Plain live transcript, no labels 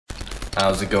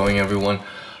How's it going, everyone?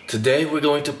 Today we're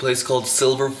going to a place called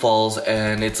Silver Falls,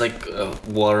 and it's like a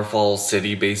waterfall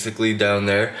city basically down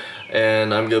there.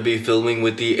 And I'm gonna be filming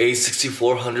with the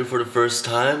A6400 for the first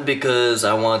time because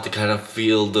I want to kind of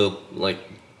feel the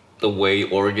way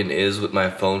Oregon is with my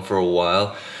phone for a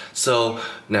while. So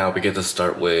now we get to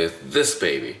start with this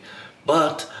baby.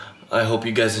 But I hope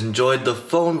you guys enjoyed the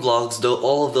phone vlogs, though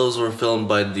all of those were filmed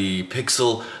by the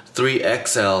Pixel 3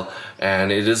 XL,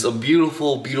 and it is a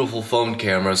beautiful, beautiful phone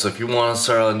camera. So if you want to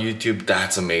start on YouTube,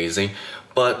 that's amazing.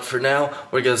 But for now,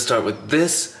 we're gonna start with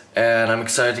this, and I'm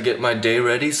excited to get my day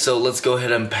ready. So let's go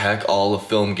ahead and pack all the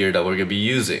film gear that we're gonna be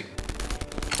using.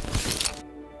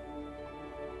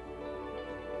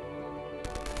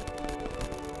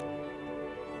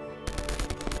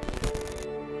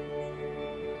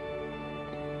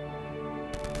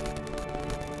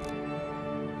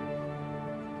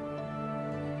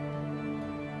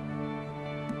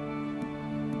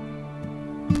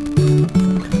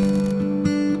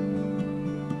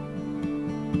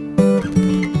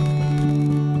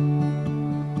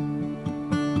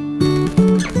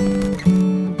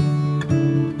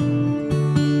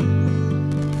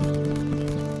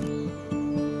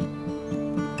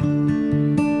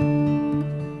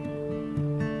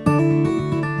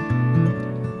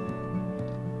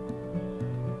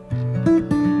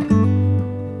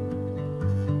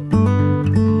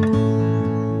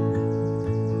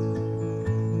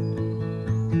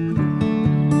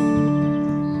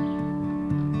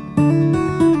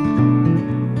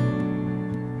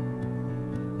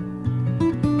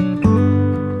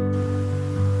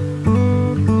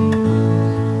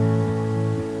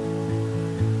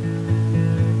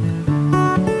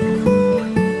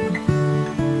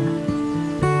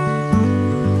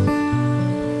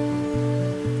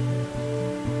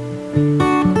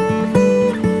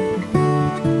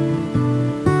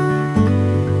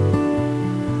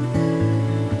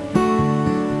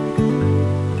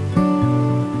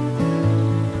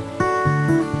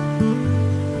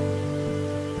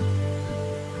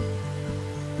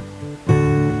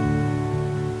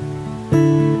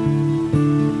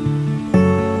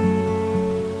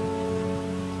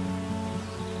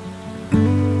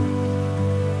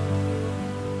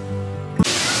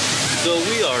 So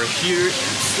we are here in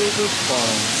Silver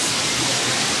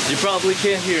Falls. You probably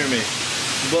can't hear me,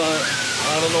 but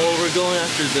I don't know where we're going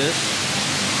after this.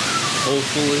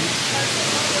 Hopefully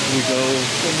we go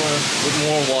somewhere with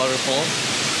more waterfalls.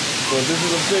 But this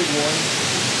is a big one.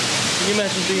 Can you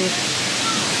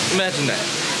imagine that?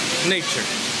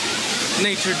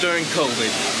 Nature during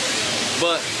COVID.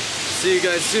 But see you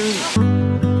guys soon.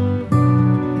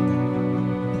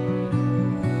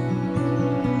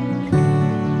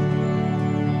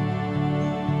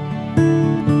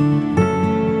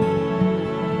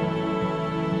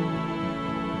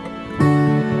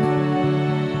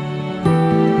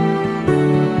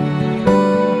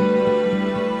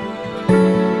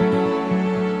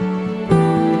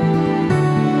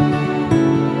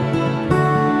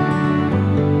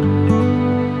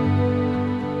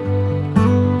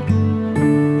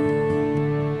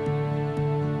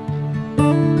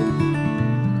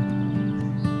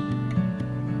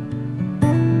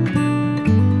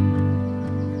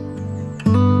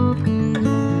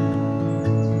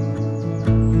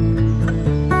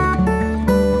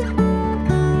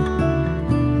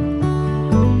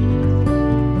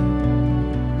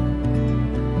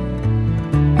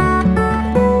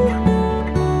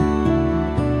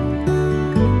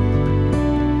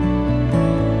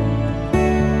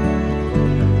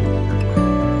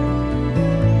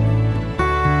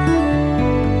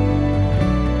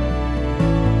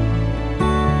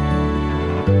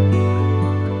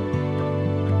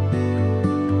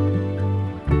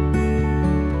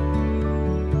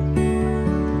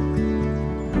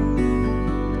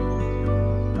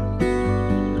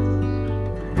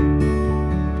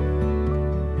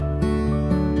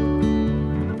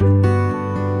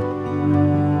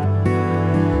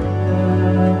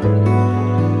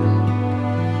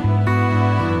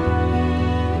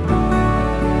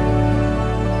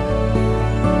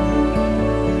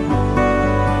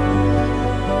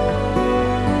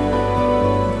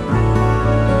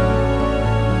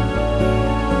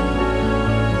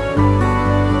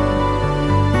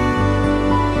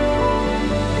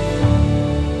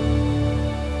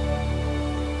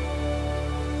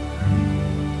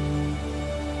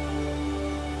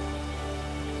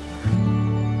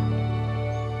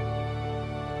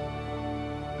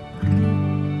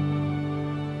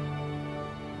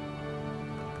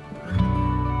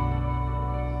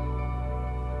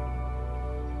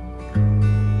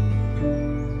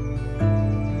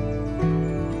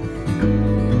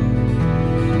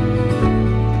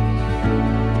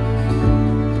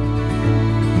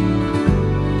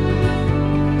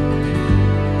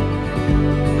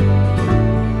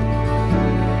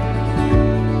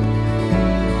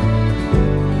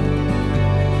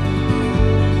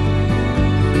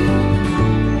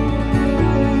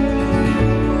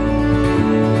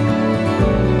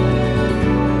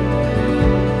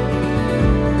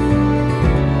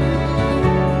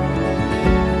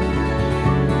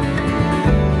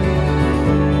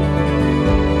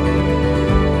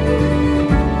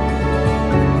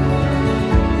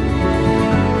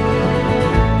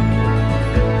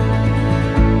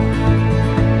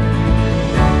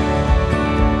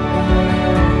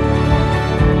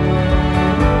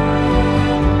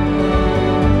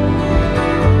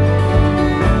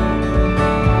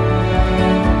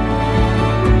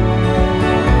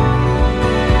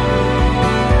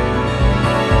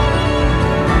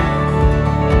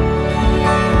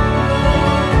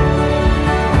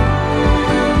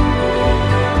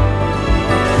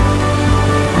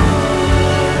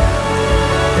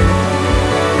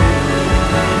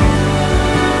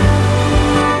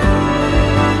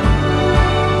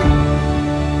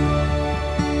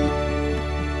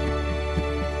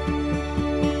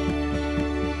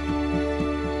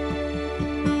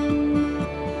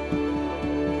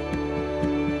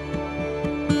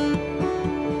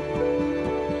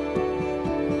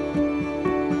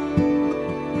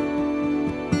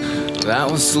 that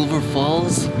was Silver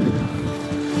Falls.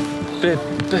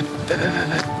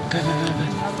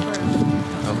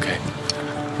 Okay.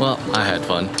 Well, I had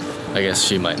fun. I guess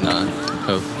she might not.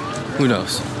 Oh, who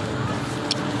knows?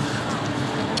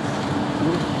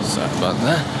 Sorry about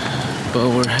that. But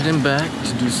we're heading back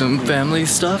to do some family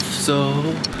stuff, so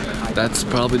that's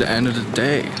probably the end of the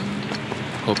day.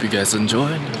 Hope you guys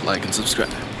enjoyed. Like and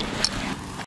subscribe.